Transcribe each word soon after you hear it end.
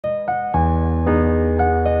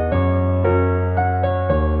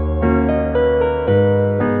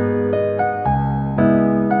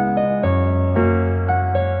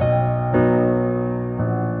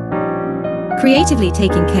creatively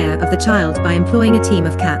taking care of the child by employing a team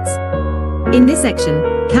of cats. In this section,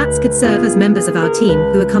 cats could serve as members of our team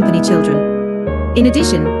who accompany children. In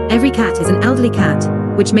addition, every cat is an elderly cat,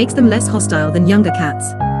 which makes them less hostile than younger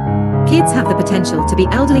cats. Kids have the potential to be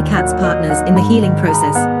elderly cats' partners in the healing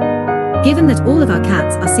process. Given that all of our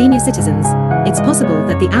cats are senior citizens, it's possible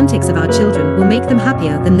that the antics of our children will make them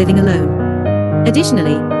happier than living alone.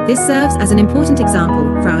 Additionally, this serves as an important example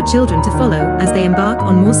for our children to follow as they embark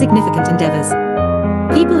on more significant endeavors.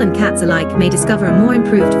 People and cats alike may discover a more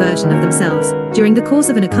improved version of themselves during the course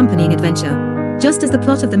of an accompanying adventure, just as the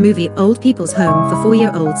plot of the movie Old People's Home for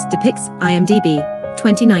 4-year-olds depicts. IMDb,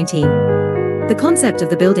 2019. The concept of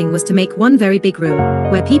the building was to make one very big room,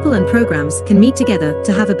 where people and programs can meet together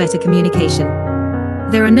to have a better communication.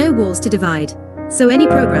 There are no walls to divide, so any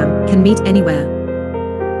program can meet anywhere.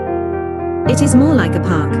 It is more like a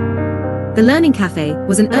park. The Learning Cafe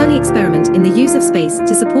was an early experiment in the use of space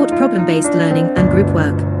to support problem-based learning and group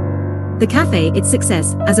work. The cafe, its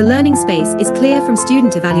success as a learning space is clear from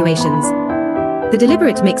student evaluations. The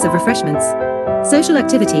deliberate mix of refreshments, social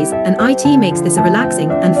activities, and IT makes this a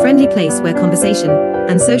relaxing and friendly place where conversation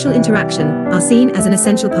and social interaction are seen as an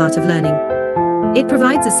essential part of learning. It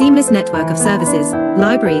provides a seamless network of services,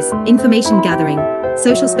 libraries, information gathering,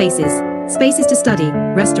 social spaces, spaces to study,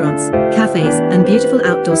 restaurants, cafes, and beautiful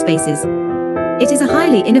outdoor spaces. It is a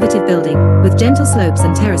highly innovative building, with gentle slopes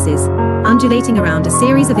and terraces, undulating around a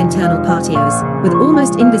series of internal patios, with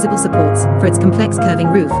almost invisible supports for its complex curving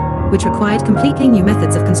roof, which required completely new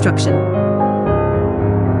methods of construction.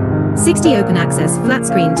 60 open-access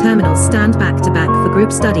flat-screen terminals stand back-to-back for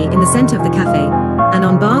group study in the center of the cafe, and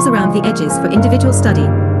on bars around the edges for individual study,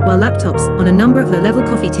 while laptops on a number of low-level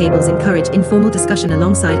coffee tables encourage informal discussion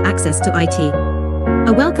alongside access to IT.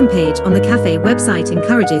 A welcome page on the cafe website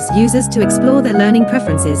encourages users to explore their learning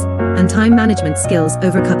preferences and time management skills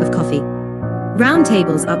over a cup of coffee. Round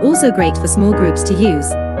tables are also great for small groups to use,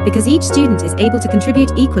 because each student is able to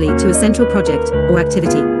contribute equally to a central project or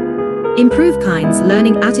activity. Improve kind's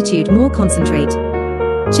learning attitude, more concentrate.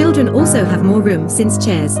 Children also have more room since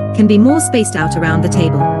chairs can be more spaced out around the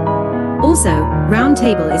table. Also, round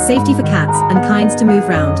table is safety for cats and kinds to move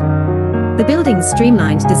round. The building's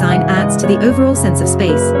streamlined design adds to the overall sense of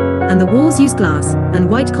space, and the walls use glass and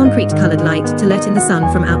white concrete-colored light to let in the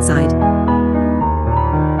sun from outside.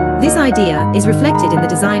 This idea is reflected in the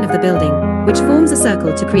design of the building, which forms a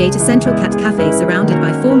circle to create a central cat cafe surrounded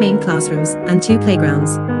by 4 main classrooms and 2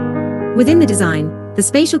 playgrounds. Within the design, the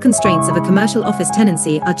spatial constraints of a commercial office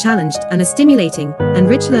tenancy are challenged, and a stimulating and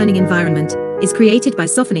rich learning environment is created by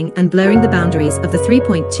softening and blurring the boundaries of the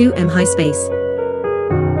 3.2 m high space.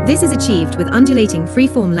 This is achieved with undulating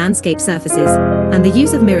freeform landscape surfaces and the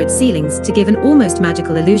use of mirrored ceilings to give an almost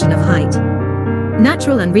magical illusion of height.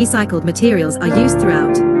 Natural and recycled materials are used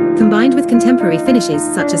throughout, combined with contemporary finishes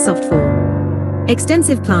such as soft fall.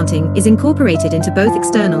 Extensive planting is incorporated into both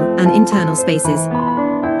external and internal spaces.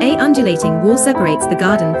 A undulating wall separates the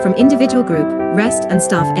garden from individual group, rest and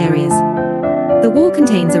staff areas. The wall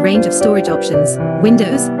contains a range of storage options,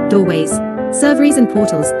 windows, doorways, serveries and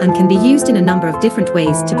portals, and can be used in a number of different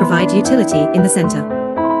ways to provide utility in the center.